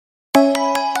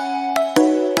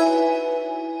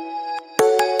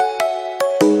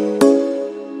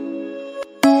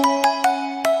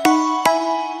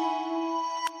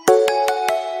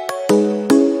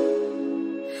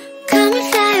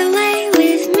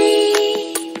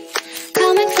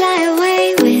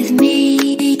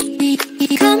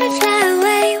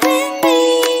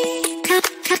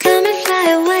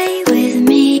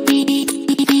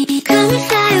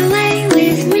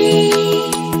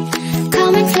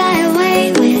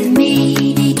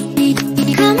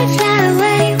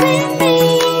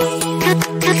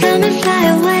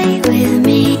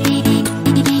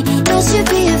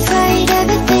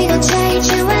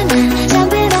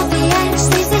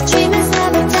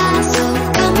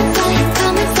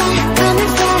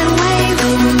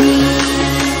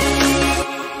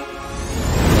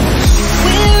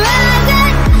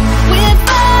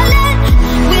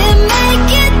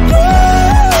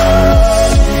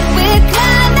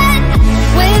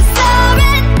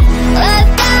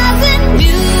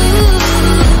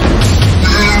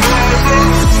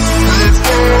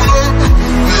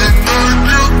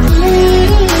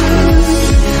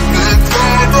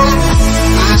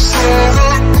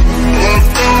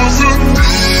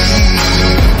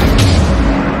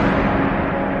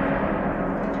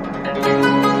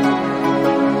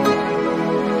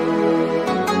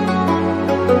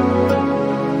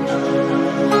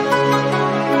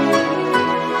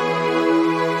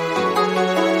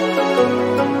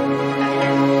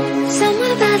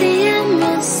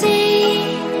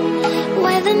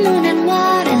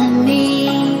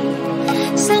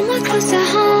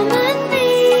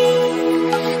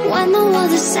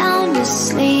sound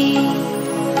asleep.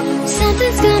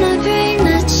 Something's gonna bring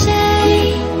the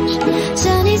change.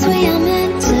 Journeys we are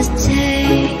meant to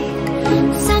take.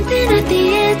 Something at the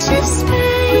edge of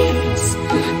space,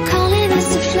 calling us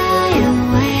to fly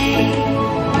away.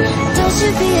 Don't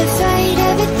you be afraid,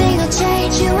 everything will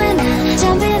change. You and I,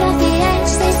 jumping off the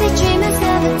edge. They say dreamers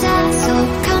never die. So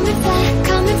come and fly,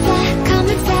 come and fly, come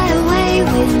and fly away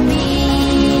with me.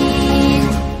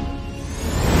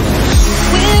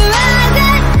 We're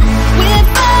rising, we're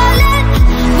falling,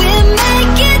 we're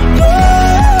making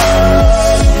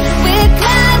moves. We're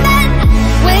climbing,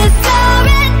 we're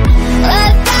soaring,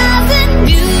 1,000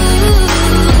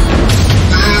 views.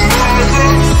 We're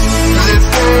rising, we're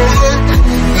falling,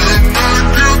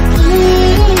 we're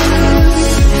making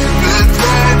moves. We're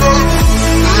climbing,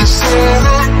 we're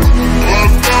soaring,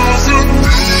 1,000 views.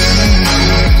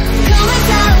 Come and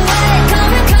fly away,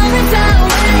 come and fly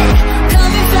away,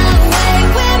 come and fly away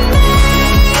with me.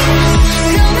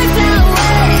 Come and fly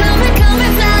away, come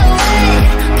and fly away,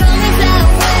 come and fly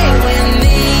away with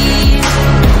me.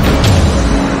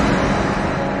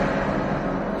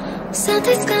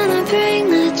 Something's gonna bring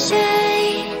the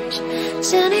change.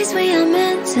 Journeys we are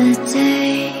meant to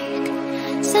take.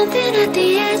 Something at the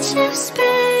edge of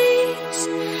space,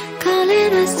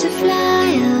 calling us to fly